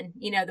the one,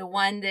 the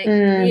one that,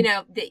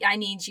 that I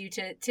need you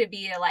to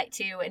be a light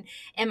to.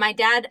 And my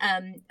dad,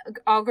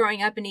 all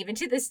growing up and even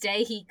to this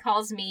day, he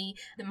calls me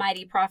the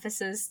mighty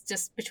prophetess,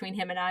 just between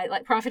him and I,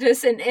 like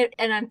prophetess. And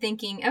I'm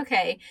thinking,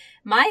 okay,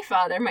 my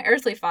father, my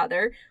earthly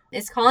father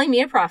is calling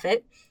me a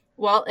prophet.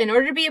 Well, in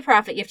order to be a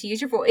prophet, you have to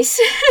use your voice.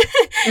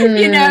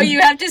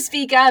 You have to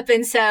speak up.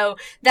 And so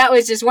that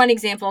was just one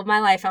example of my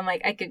life. I'm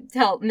like, I could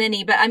tell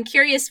many, but I'm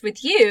curious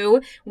with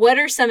you, what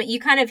are some, you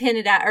kind of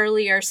hinted at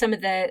earlier, some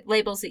of the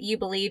labels that you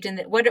believed in,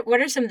 what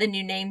are some of the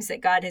new names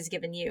that God has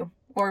given you,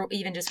 or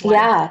even just one?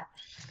 Yeah.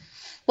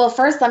 Well,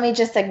 first, let me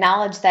just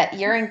acknowledge that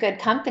you're in good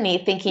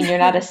company thinking you're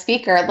not a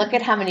speaker. Look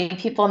at how many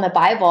people in the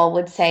Bible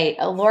would say,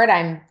 oh, Lord,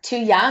 I'm too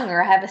young,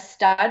 or I have a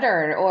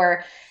stutter,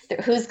 or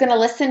who's going to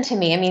listen to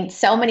me? I mean,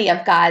 so many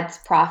of God's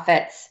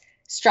prophets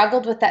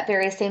struggled with that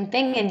very same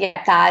thing, and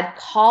yet God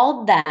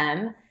called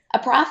them a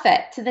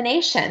prophet to the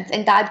nations,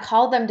 and God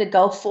called them to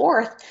go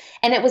forth,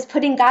 and it was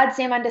putting God's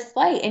name on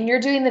display. And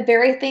you're doing the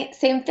very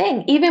same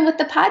thing. Even with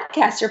the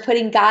podcast, you're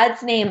putting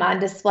God's name on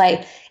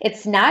display.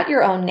 It's not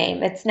your own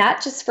name. It's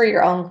not just for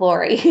your own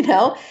glory,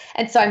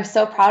 And so I'm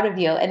so proud of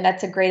you, and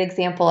that's a great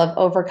example of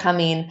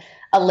overcoming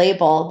a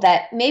label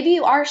that maybe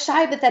you are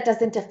shy, but that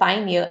doesn't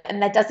define you and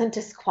that doesn't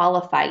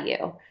disqualify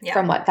you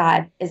from what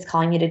God is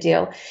calling you to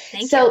do.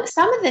 Thank you.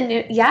 Some of the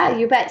new,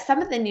 you bet.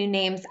 Some of the new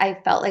names I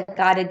felt like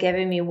God had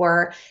given me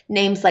were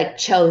names like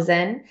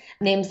chosen,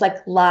 names like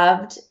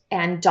loved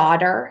and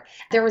daughter.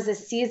 There was a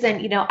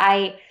season,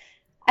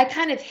 I I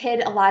kind of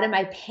hid a lot of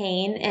my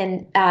pain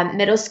in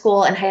middle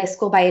school and high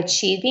school by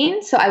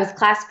achieving. So I was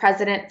class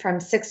president from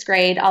sixth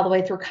grade all the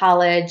way through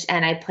college,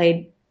 and I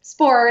played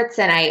sports,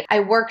 and I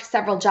worked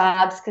several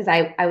jobs because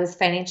I was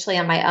financially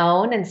on my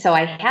own. And so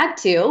I had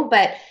to,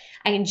 but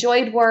I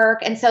enjoyed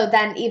work. And so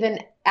then even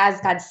as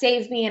God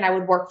saved me and I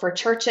would work for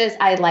churches,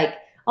 I like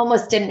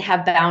almost didn't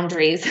have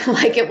boundaries.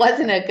 Like it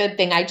wasn't a good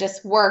thing. I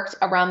just worked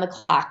around the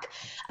clock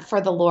for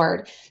the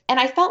Lord. And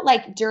I felt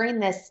like during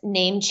this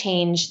name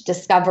change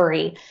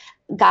discovery,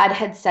 God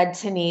had said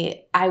to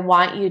me, I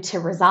want you to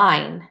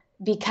resign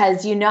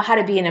because you know how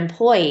to be an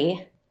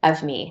employee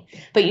of me,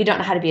 but you don't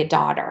know how to be a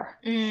daughter.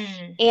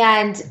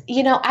 And,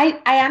 I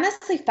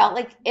honestly felt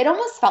like it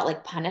almost felt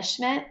like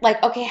punishment.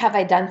 Like, okay, have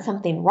I done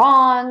something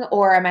wrong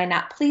or am I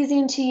not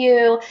pleasing to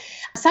you?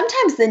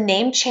 Sometimes the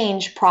name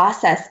change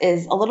process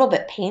is a little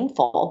bit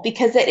painful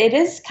because it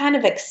is kind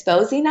of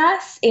exposing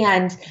us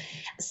and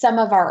some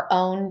of our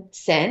own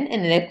sin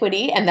and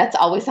iniquity, and that's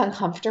always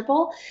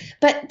uncomfortable.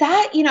 But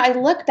that, I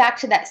look back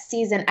to that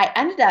season, I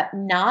ended up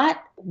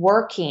not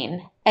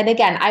working. And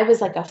again, I was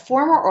like a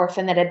former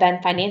orphan that had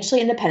been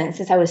financially independent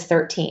since I was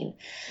 13.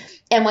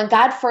 And when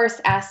God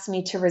first asked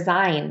me to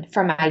resign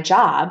from my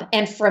job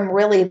and from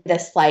really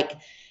this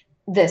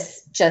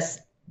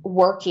just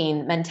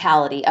working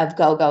mentality of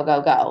go, go,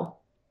 go, go,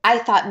 I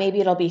thought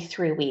maybe it'll be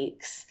 3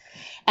 weeks.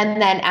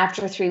 And then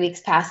after 3 weeks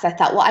passed, I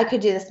thought, well, I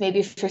could do this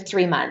maybe for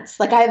 3 months.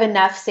 Like I have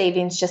enough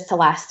savings just to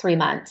last 3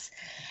 months.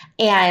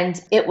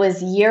 And it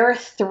was year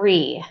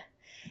 3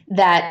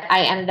 that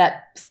I ended up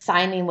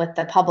signing with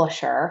the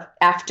publisher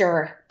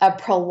after a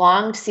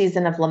prolonged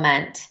season of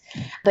lament.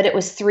 But it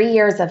was 3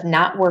 years of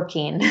not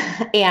working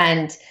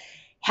and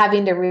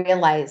having to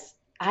realize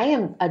I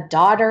am a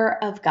daughter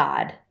of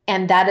God,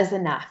 and that is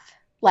enough.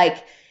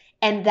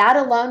 And that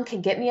alone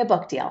can get me a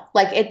book deal.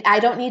 I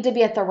don't need to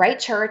be at the right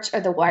church or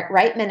the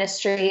right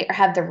ministry or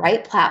have the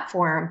right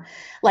platform.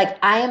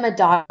 I am a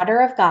daughter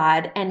of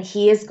God, and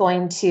he is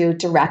going to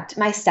direct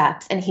my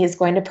steps, and he is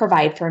going to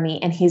provide for me,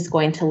 and he's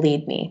going to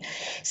lead me.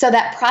 So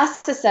that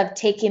process of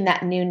taking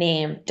that new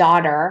name,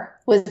 daughter,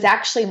 was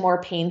actually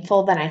more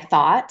painful than I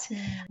thought.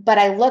 But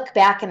I look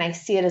back and I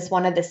see it as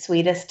one of the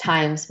sweetest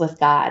times with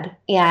God.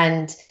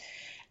 And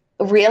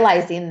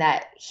realizing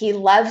that he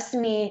loves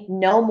me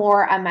no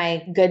more on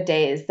my good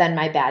days than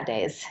my bad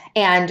days,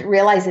 and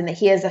realizing that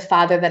he is a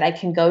father that I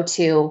can go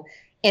to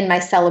in my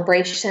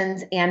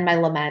celebrations and my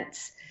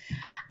laments.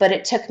 But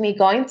it took me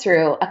going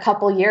through a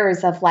couple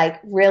years of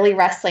really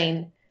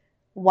wrestling.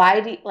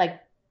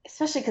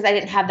 Especially because I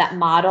didn't have that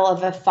model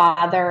of a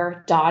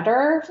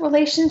father-daughter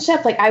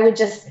relationship. I would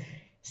just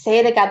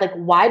say to God,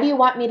 why do you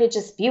want me to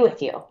just be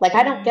with you?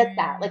 I don't get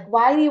that.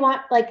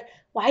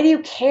 Why do you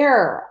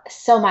care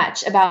so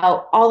much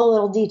about all the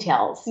little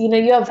details?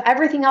 You have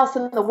everything else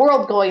in the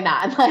world going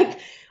on.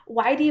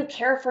 Why do you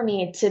care for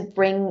me to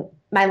bring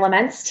my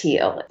laments to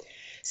you?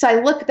 So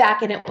I look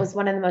back and it was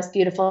one of the most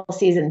beautiful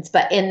seasons,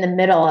 but in the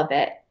middle of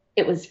it,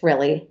 it was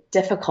really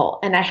difficult.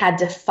 And I had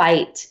to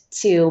fight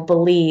to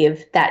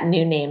believe that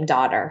new name,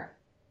 daughter.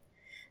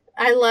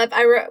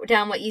 I wrote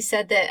down what you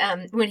said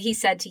that when he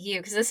said to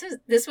you, because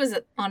this was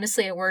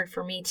honestly a word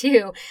for me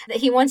too, that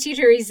he wants you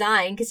to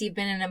resign because you've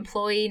been an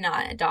employee,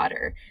 not a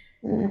daughter.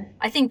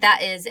 I think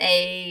that is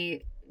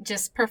a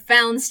just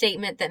profound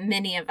statement that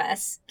many of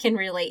us can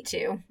relate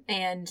to,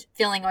 and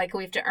feeling like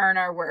we have to earn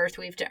our worth.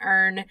 We have to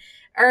earn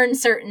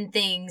certain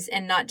things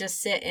and not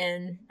just sit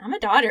in, I'm a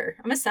daughter,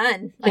 I'm a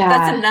son.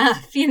 That's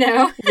enough,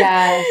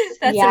 Yes.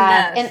 That's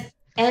enough.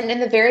 And in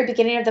the very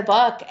beginning of the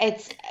book,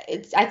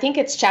 I think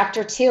it's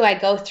chapter 2, I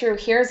go through,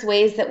 here's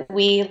ways that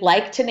we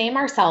like to name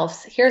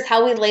ourselves. Here's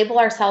how we label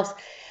ourselves.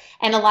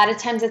 And a lot of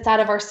times it's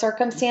out of our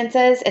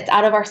circumstances. It's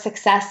out of our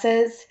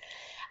successes.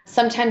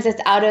 Sometimes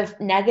it's out of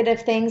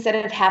negative things that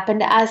have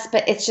happened to us,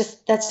 but that's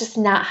just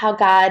not how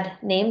God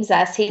names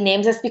us. He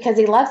names us because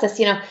he loves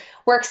us.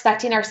 We're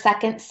expecting our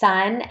second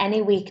son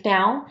any week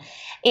now.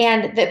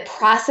 And the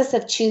process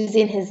of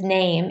choosing his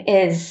name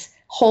is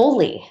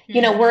holy.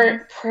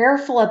 We're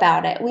prayerful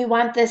about it. We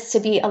want this to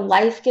be a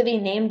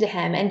life-giving name to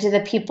him and to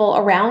the people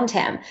around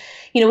him.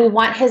 We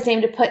want his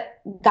name to put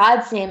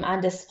God's name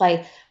on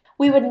display.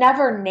 We would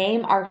never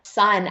name our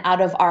son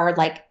out of our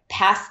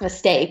past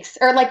mistakes,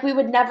 or we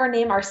would never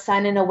name our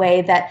son in a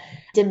way that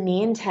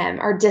demeaned him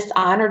or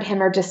dishonored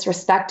him or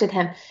disrespected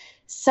him.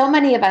 So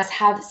many of us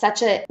have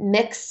such a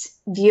mixed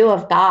view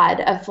of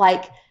God, of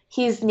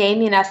he's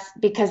naming us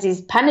because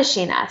he's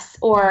punishing us,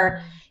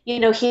 or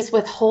he's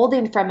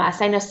withholding from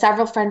us. I know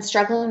several friends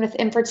struggling with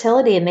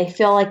infertility, and they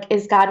feel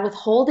is God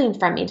withholding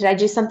from me? Did I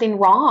do something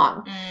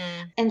wrong?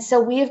 And so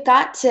we've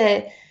got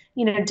to,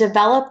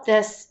 develop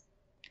this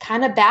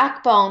kind of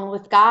backbone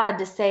with God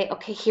to say,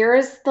 okay,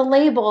 here's the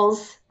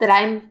labels that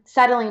I'm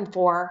settling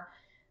for,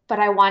 but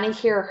I want to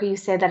hear who you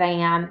say that I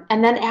am.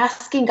 And then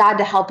asking God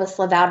to help us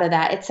live out of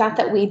that. It's not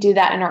that we do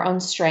that in our own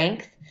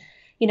strength.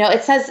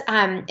 It says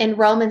in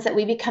Romans that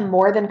we become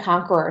more than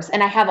conquerors.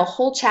 And I have a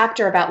whole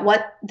chapter about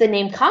what the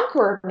name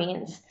conqueror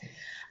means.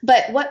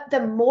 But what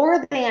the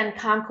more than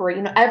conqueror,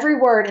 every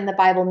word in the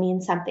Bible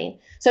means something.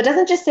 So it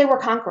doesn't just say we're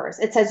conquerors.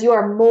 It says you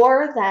are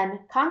more than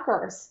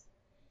conquerors.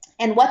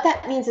 And what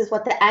that means is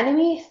what the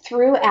enemy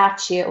threw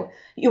at you,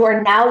 you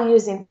are now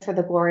using for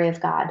the glory of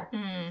God.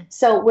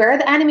 So where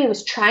the enemy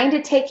was trying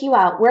to take you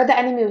out, where the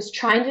enemy was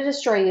trying to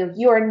destroy you,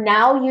 you are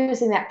now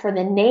using that for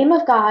the name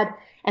of God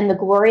and the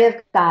glory of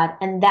God.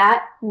 And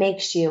that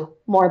makes you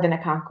more than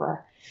a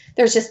conqueror.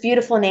 There's just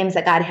beautiful names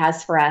that God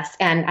has for us.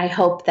 And I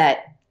hope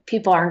that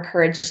people are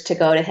encouraged to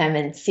go to him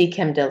and seek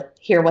him to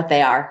hear what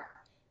they are.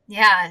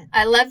 Yeah,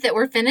 I love that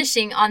we're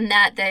finishing on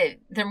that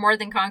they're more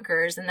than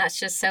conquerors, and that's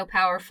just so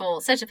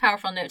powerful, such a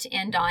powerful note to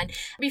end on.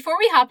 Before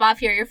we hop off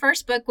here, your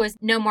first book was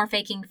No More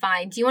Faking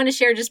Fine. Do you want to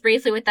share just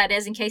briefly what that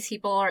is in case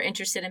people are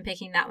interested in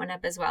picking that one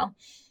up as well?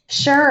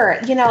 Sure.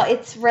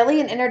 It's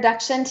really an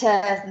introduction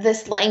to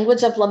this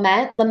language of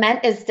lament.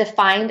 Lament is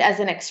defined as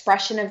an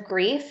expression of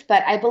grief,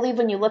 but I believe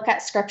when you look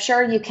at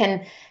scripture, you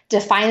can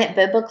define it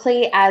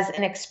biblically as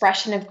an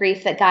expression of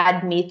grief that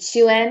God meets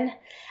you in,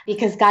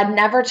 because God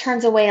never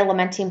turns away a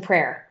lamenting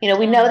prayer.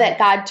 We know that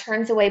God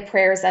turns away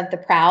prayers of the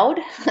proud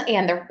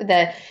and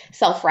the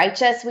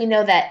self-righteous. We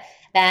know that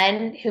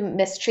men who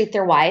mistreat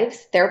their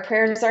wives, their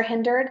prayers are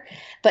hindered,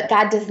 but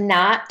God does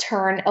not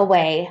turn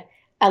away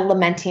a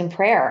lamenting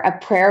prayer, a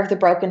prayer of the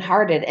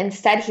brokenhearted.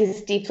 Instead, he's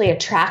deeply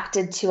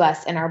attracted to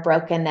us in our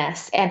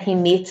brokenness, and he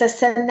meets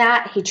us in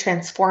that. He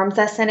transforms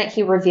us in it.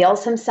 He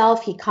reveals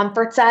himself. He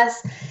comforts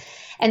us.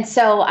 And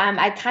so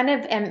I kind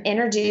of am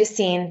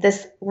reintroducing,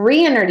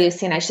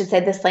 I should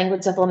say, this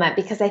language of lament,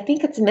 because I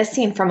think it's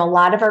missing from a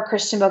lot of our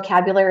Christian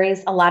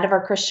vocabularies, a lot of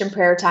our Christian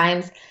prayer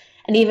times,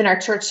 and even our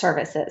church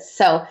services.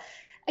 So,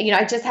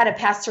 I just had a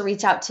pastor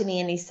reach out to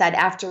me, and he said,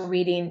 after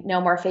reading No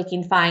More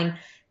Faking Fine,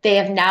 they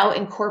have now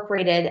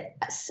incorporated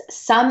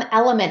some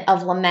element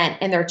of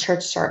lament in their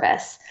church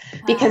service. Wow.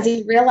 Because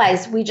he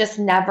realized we just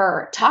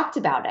never talked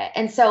about it.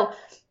 And so,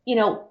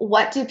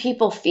 what do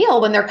people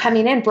feel when they're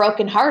coming in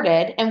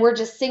brokenhearted and we're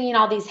just singing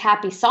all these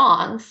happy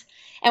songs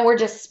and we're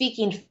just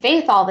speaking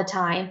faith all the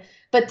time,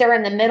 but they're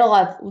in the middle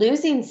of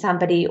losing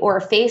somebody or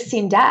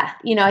facing death?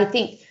 I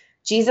think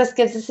Jesus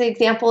gives us the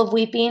example of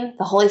weeping.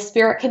 The Holy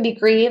Spirit can be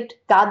grieved.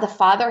 God the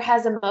Father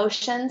has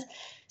emotions.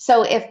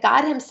 So if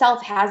God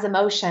himself has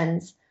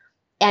emotions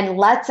and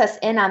lets us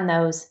in on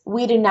those,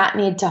 we do not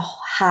need to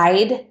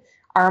hide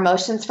our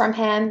emotions from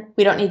him.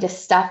 We don't need to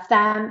stuff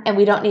them, and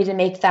we don't need to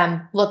make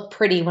them look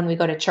pretty when we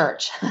go to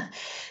church.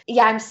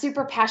 Yeah, I'm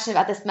super passionate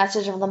about this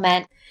message of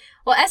lament.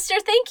 Well, Esther,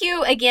 thank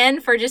you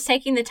again for just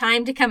taking the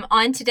time to come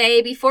on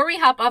today. Before we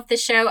hop off the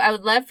show, I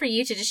would love for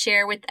you to just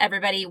share with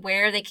everybody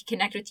where they can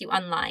connect with you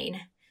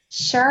online.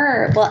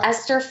 Sure. Well,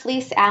 Esther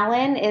Fleece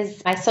Allen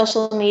is my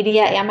social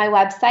media and my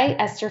website,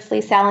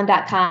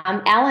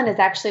 estherfleeceallen.com. Allen is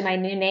actually my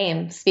new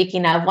name.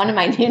 Speaking of one of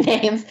my new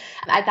names,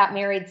 I got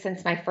married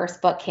since my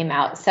first book came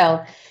out.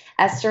 So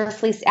Esther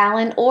Fleece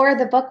Allen, or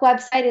the book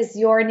website is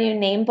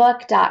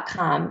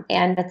yournewnamebook.com,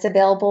 and it's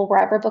available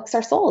wherever books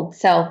are sold.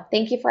 So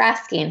thank you for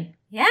asking.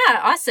 Yeah,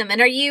 awesome.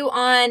 And are you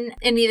on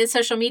any of the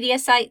social media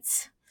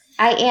sites?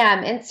 I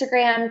am.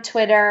 Instagram,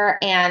 Twitter,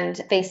 and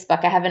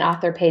Facebook. I have an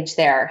author page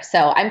there.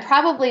 So I'm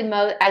probably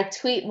I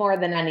tweet more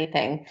than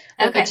anything,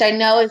 which I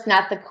know is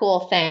not the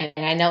cool thing.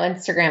 I know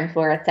Instagram's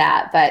where it's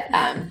at, but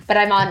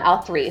I'm on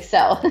all three.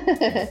 So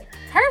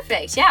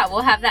perfect. Yeah,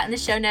 we'll have that in the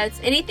show notes.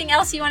 Anything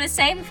else you want to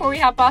say before we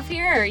hop off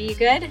here? Or are you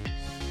good?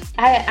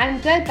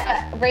 I'm good.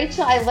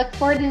 Rachel, I look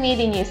forward to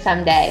meeting you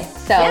someday.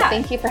 So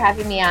Thank you for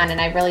having me on, and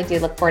I really do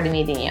look forward to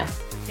meeting you.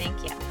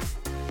 Thank you.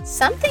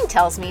 Something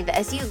tells me that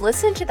as you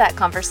listen to that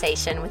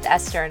conversation with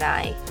Esther and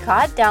I,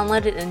 God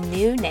downloaded a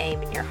new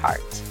name in your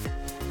heart.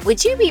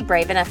 Would you be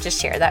brave enough to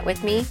share that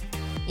with me?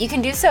 You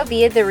can do so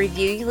via the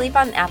review you leave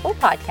on Apple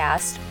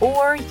Podcast,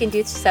 or you can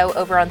do so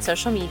over on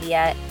social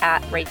media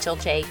at Rachel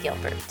J.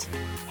 Gilbert.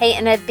 Hey,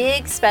 and a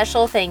big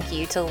special thank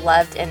you to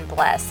Loved and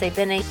Blessed. They've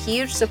been a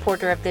huge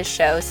supporter of this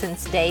show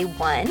since day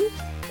one.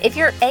 If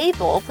you're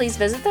able, please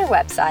visit their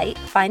website,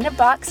 find a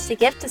box to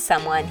gift to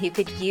someone who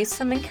could use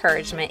some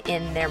encouragement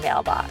in their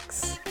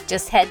mailbox.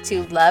 Just head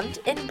to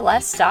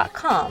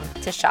lovedandblessed.com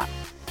to shop.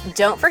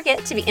 Don't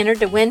forget to be entered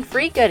to win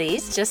free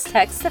goodies. Just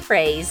text the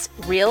phrase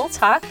Real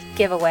Talk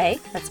Giveaway,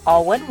 that's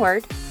all one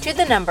word, to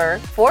the number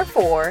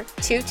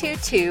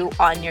 44222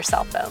 on your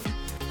cell phone.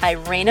 I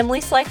randomly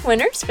select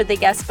winners for the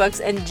guest books,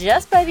 and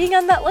just by being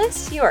on that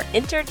list, you are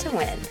entered to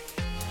win.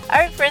 All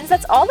right, friends,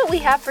 that's all that we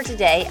have for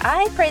today.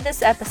 I pray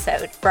this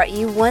episode brought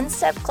you one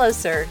step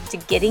closer to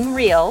getting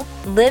real,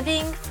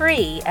 living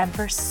free, and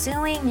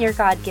pursuing your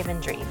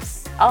God-given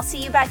dreams. I'll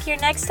see you back here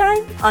next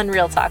time on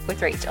Real Talk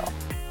with Rachel.